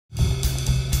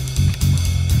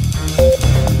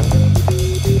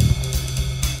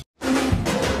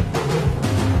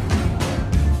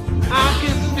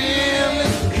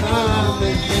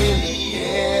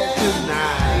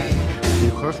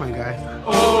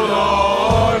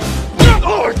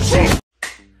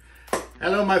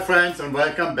Hello my friends and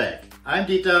welcome back. I'm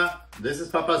Dieter, this is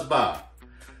Papa's Bar.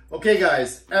 Okay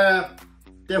guys,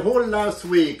 the whole last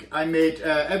week I made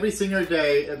every single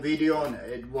day a video and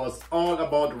it was all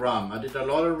about rum. I did a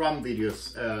lot of rum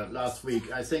videos last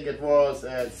week. I think it was,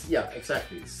 yeah,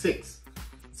 exactly, six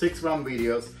rum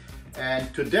videos.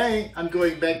 And today I'm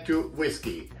going back to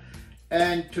whiskey.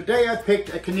 And today I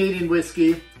picked a Canadian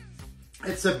whiskey.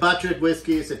 It's a budget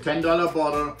whiskey, it's a $10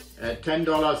 bottle,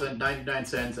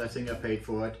 $10.99 I think I paid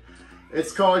for it.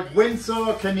 It's called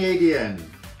Windsor Canadian.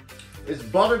 It's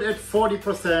bottled at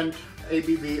 40%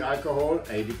 ABV alcohol,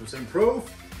 80%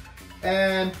 proof.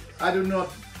 And I don't know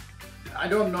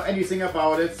anything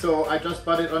about it, so I just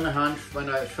bought it on a hunch when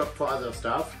I shop for other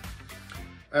stuff.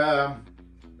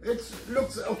 It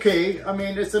looks okay. I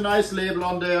mean, it's a nice label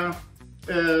on there.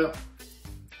 The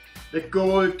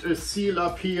gold seal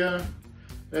up here.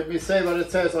 Let me say what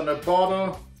it says on the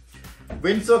bottle.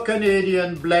 Windsor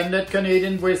Canadian, blended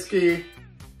Canadian whiskey.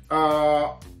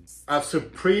 A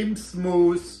supreme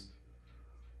smooth.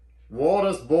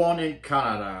 Waters born in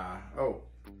Canada. Oh.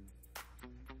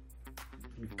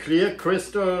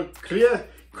 Crystal clear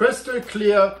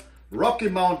Rocky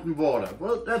Mountain water.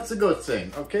 Well, that's a good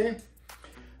thing, okay?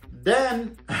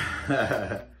 Then,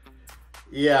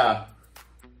 yeah,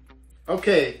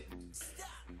 okay.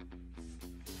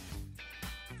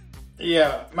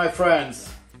 Yeah, my friends,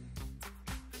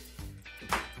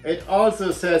 it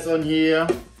also says on here,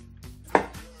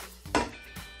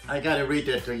 I gotta read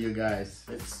that to you guys,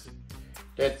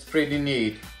 that's pretty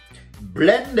neat.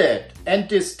 Blended and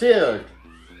distilled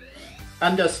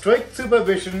under strict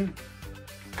supervision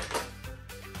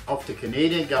of the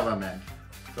Canadian government.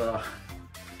 So,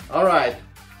 all right,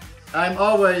 I'm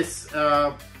always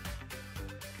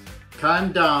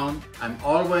calm down. I'm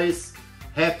always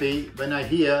happy when I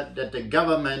hear that the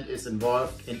government is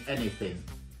involved in anything.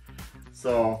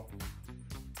 So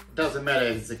it doesn't matter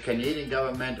if it's the Canadian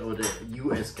government or the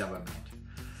US government.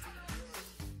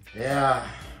 Yeah,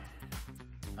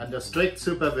 under strict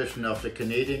supervision of the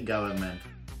Canadian government.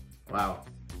 Wow,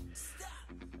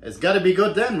 it's got to be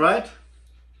good then, right?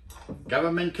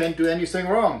 Government can't do anything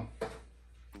wrong.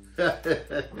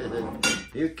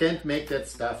 You can't make that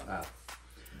stuff up.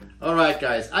 All right,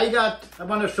 guys, I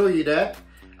want to show you that.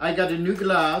 I got a new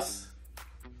glass.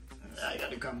 I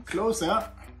got to come closer.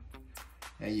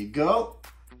 There you go.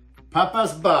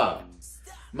 Papa's Bar.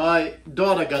 My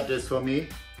daughter got this for me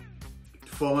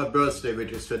for my birthday,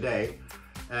 which is today.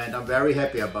 And I'm very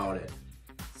happy about it.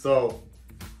 So,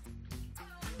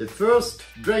 the first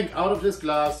drink out of this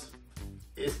glass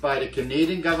is by the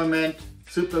Canadian government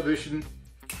supervision.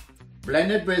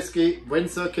 Blended whiskey,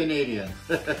 Windsor Canadian.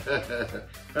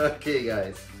 Okay,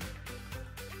 guys.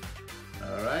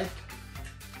 All right.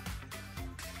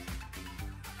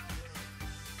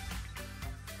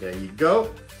 There you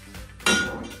go.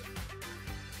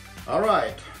 All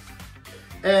right.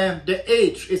 And the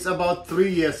age is about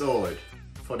 3 years old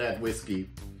for that whiskey.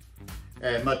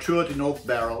 Matured in oak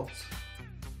barrels.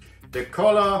 The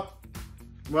color,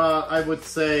 well, I would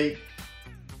say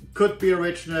could be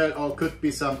original or could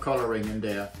be some coloring in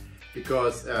there,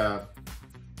 because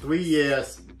 3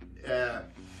 years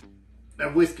the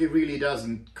whiskey really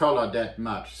doesn't color that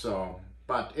much. So,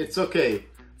 but it's okay.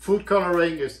 Food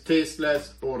coloring is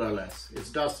tasteless, odorless. It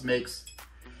just makes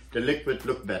the liquid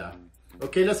look better.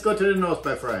 Okay, let's go to the nose,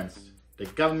 my friends. The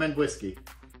government whiskey.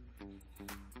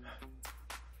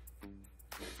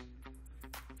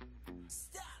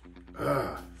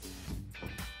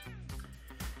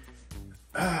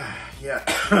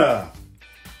 Yeah.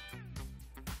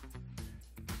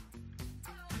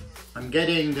 I'm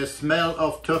getting the smell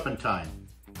of turpentine.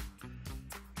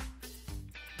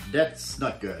 That's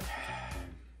not good.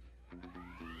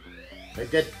 I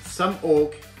get some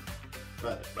oak,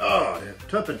 but oh, the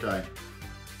turpentine.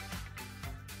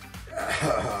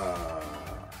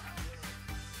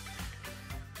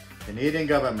 Canadian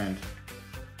government.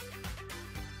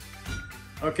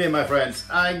 Okay, my friends,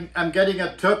 I'm getting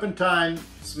a turpentine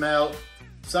smell,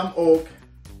 some oak,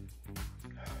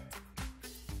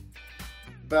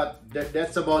 but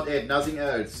that's about it, nothing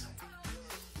else.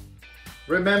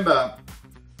 Remember,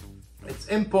 it's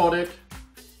imported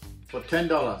for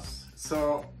 $10,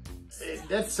 so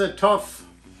that's a tough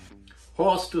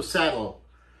horse to saddle,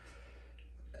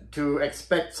 to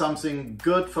expect something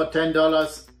good for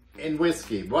 $10 in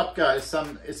whiskey. Vodka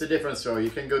is a different story.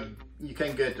 You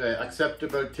can get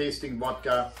acceptable tasting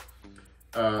vodka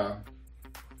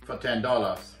for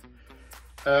 $10.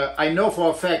 I know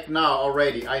for a fact now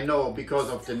already, I know because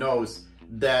of the nose,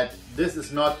 that this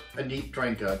is not a neat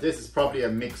drinker. This is probably a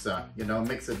mixer, you know,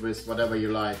 mix it with whatever you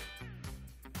like.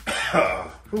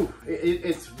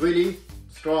 It's really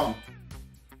strong.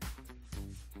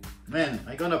 Man,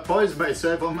 I'm gonna poison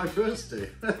myself on my birthday.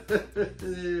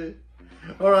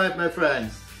 Alright, my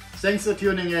friends, thanks for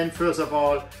tuning in. First of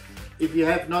all, if you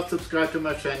have not subscribed to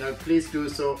my channel, please do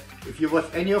so. If you watch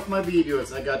any of my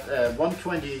videos, I got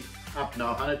 120 up now,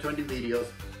 120 videos.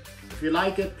 If you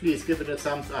like it, please give it a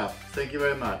thumbs up. Thank you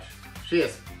very much.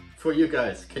 Cheers for you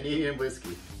guys, Canadian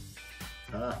whiskey.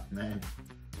 Ah, man.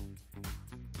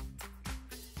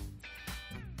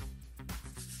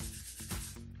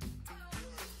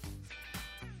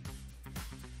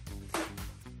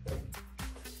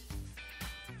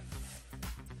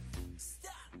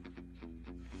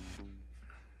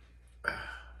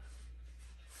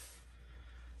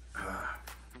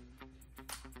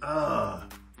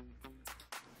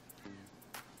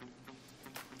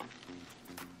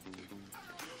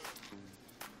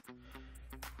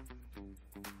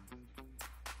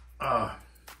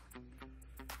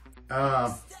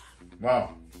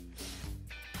 Wow.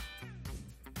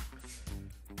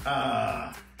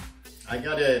 I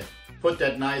gotta put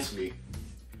that nicely.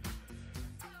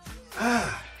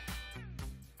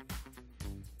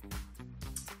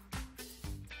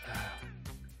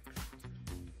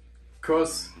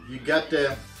 Cause you got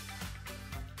the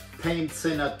paint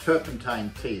thinner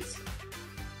turpentine taste,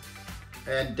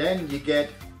 and then you get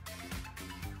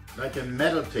like a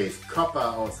metal taste,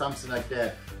 copper or something like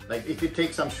that. Like if you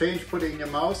take some change, put it in your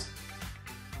mouth,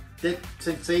 that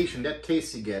sensation, that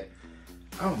taste you get.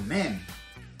 Oh man.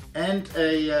 And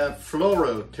a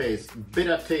floral taste,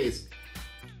 bitter taste,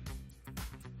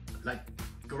 like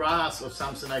grass or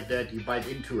something like that. You bite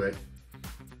into it.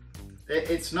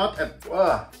 It's not a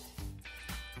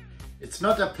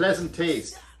pleasant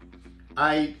taste.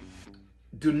 I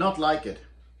do not like it.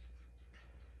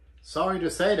 Sorry to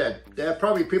say that. There are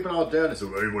probably people out there that say,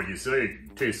 "Hey, what you say?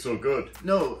 It tastes so good."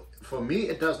 No, for me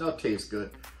it does not taste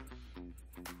good.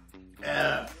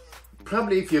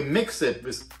 Probably if you mix it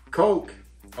with Coke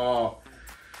or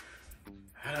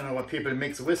I don't know what people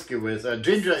mix whiskey with,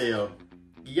 ginger ale,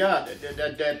 yeah,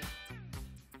 that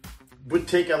would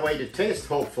take away the taste,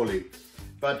 hopefully.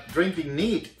 But drinking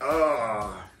neat,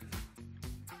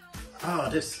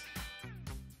 and this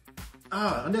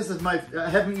is my, I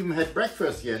haven't even had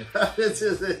breakfast yet. This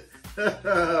is it.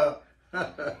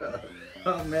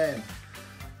 Oh man.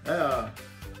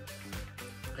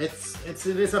 It's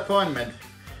a disappointment.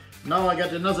 Now I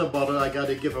got another bottle I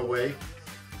gotta give away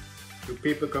to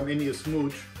people come in here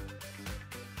smooch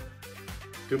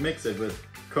to mix it with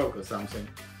Coke or something.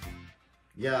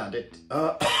 Yeah, that.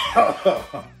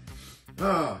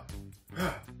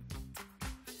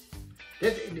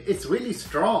 It's really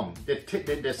strong.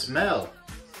 The smell.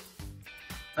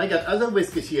 I got other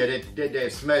whiskeys here that they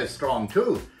smell strong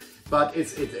too, but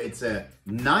it's a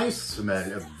nice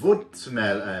smell, a wood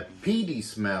smell, a peaty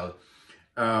smell.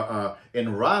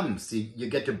 In rums, you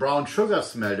get the brown sugar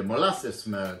smell, the molasses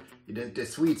smell, the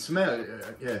sweet smell.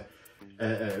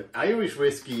 Irish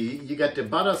whiskey, you get the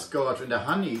butterscotch and the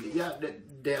honey. Yeah,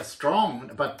 they're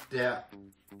strong, but they're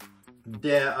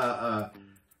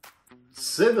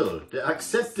civil, they're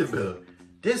acceptable.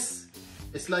 This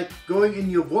is like going in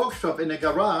your workshop in a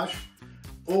garage,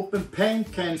 open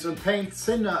paint cans and paint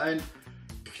thinner and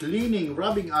cleaning,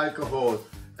 rubbing alcohol,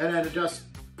 and then just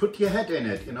put your head in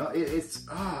it, you know. It's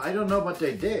I don't know what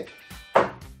they did.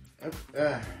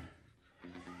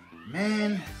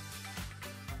 Man.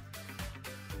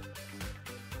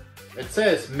 It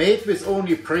says, made with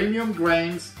only premium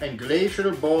grains and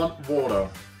glacial-born water.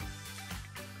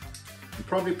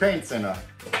 Probably paint thinner.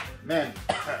 Man,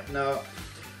 no.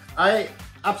 I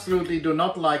absolutely do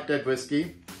not like that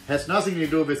whiskey. Has nothing to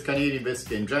do with Canadian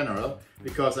whiskey in general,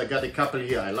 because I got a couple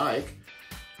here I like.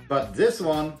 But this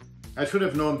one, I should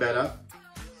have known better.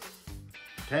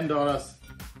 $10.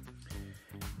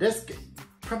 This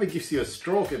probably gives you a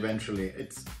stroke eventually.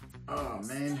 It's, oh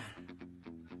man.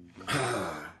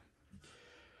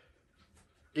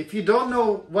 If you don't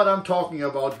know what I'm talking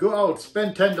about, go out,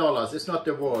 spend $10. It's not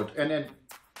the word. And then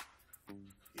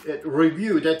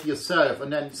review that yourself,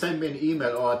 and then send me an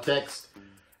email or a text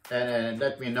and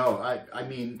let me know. I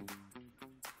mean,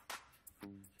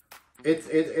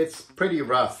 it's pretty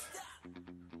rough.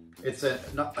 It's a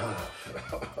not.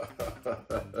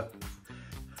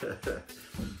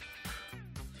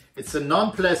 It's a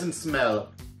non-pleasant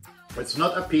smell. It's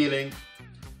not appealing.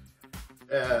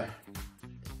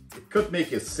 It could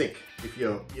make you sick if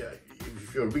you're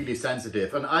really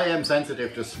sensitive, and I am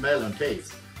sensitive to smell and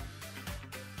taste.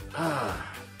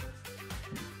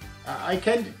 I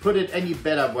can't put it any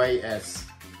better way as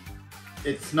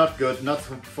it's not good, not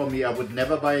for me. I would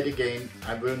never buy it again.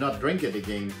 I will not drink it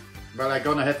again. But I'm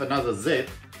gonna have another sip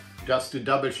just to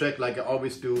double check like I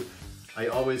always do. I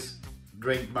always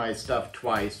drink my stuff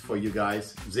twice for you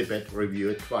guys, zip it, review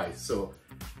it twice. So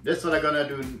that's what I'm gonna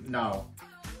do now.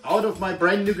 Out of my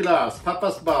brand new glass,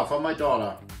 Papa's Bar for my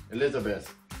daughter,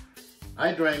 Elizabeth,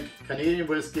 I drank Canadian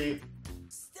whiskey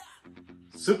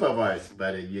supervised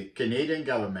by the Canadian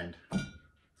government.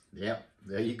 Yeah,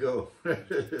 there you go.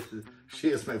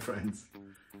 Cheers, my friends.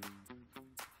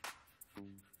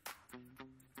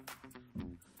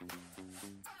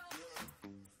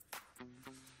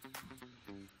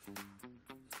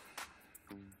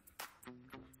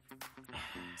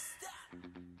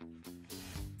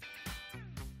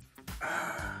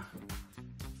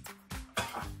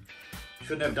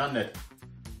 Shouldn't have done that.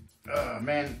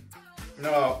 Man,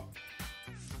 no,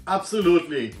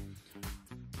 absolutely.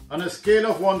 On a scale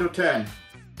of 1 to 10,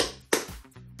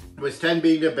 with 10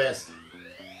 being the best,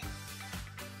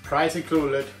 price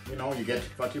included, you know, you get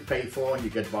what you pay for, you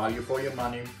get value for your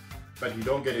money, but you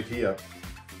don't get it here.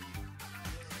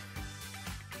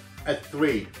 At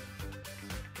 3,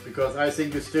 because I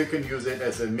think you still can use it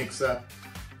as a mixer,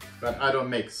 but I don't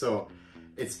mix, so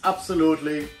it's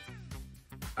absolutely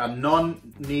a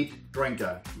non-neat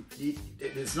drinker. It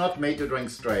is not made to drink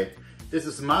straight. This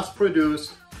is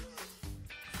mass-produced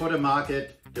for the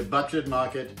market, the budget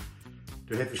market,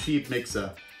 to have a cheap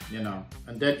mixer, you know.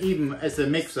 And then even as a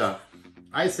mixer,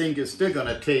 I think you're still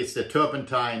gonna taste the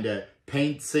turpentine, the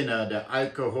paint thinner, the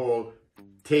alcohol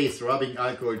taste, rubbing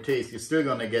alcohol taste. You're still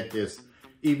gonna get this,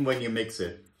 even when you mix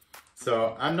it.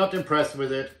 So I'm not impressed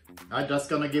with it. I'm just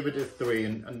gonna give it a 3,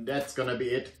 and that's gonna be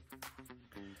it.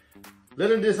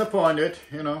 Little disappointed,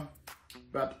 you know,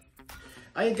 but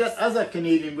I got other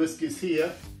Canadian whiskies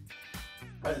here,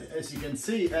 as you can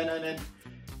see, and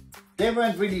they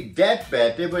weren't really that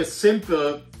bad. They were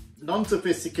simple,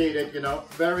 non-sophisticated, you know,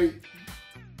 very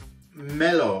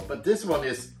mellow. But this one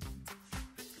is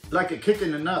like a kick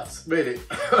in the nuts, really.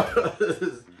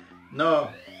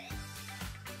 No,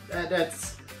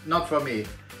 that's not for me.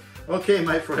 Okay,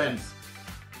 my friends.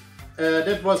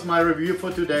 That was my review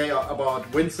for today about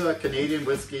Windsor Canadian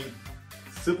whiskey,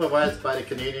 supervised by the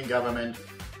Canadian government,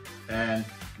 and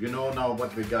you know now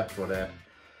what we got for that.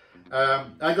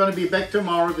 I'm gonna be back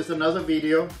tomorrow with another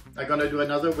video. I'm gonna do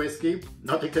another whiskey,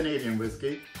 not a Canadian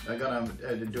whiskey. I'm gonna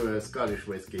do a Scottish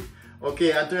whiskey.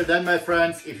 Okay, until then, my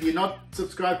friends, if you're not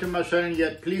subscribed to my channel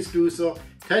yet, please do so.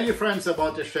 Tell your friends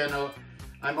about the channel.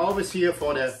 I'm always here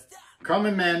for the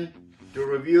common man to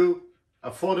review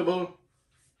affordable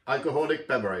alcoholic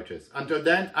beverages. Until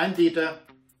then, I'm Dieter.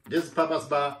 This is Papa's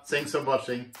Bar. Thanks for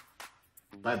watching.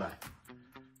 Bye bye.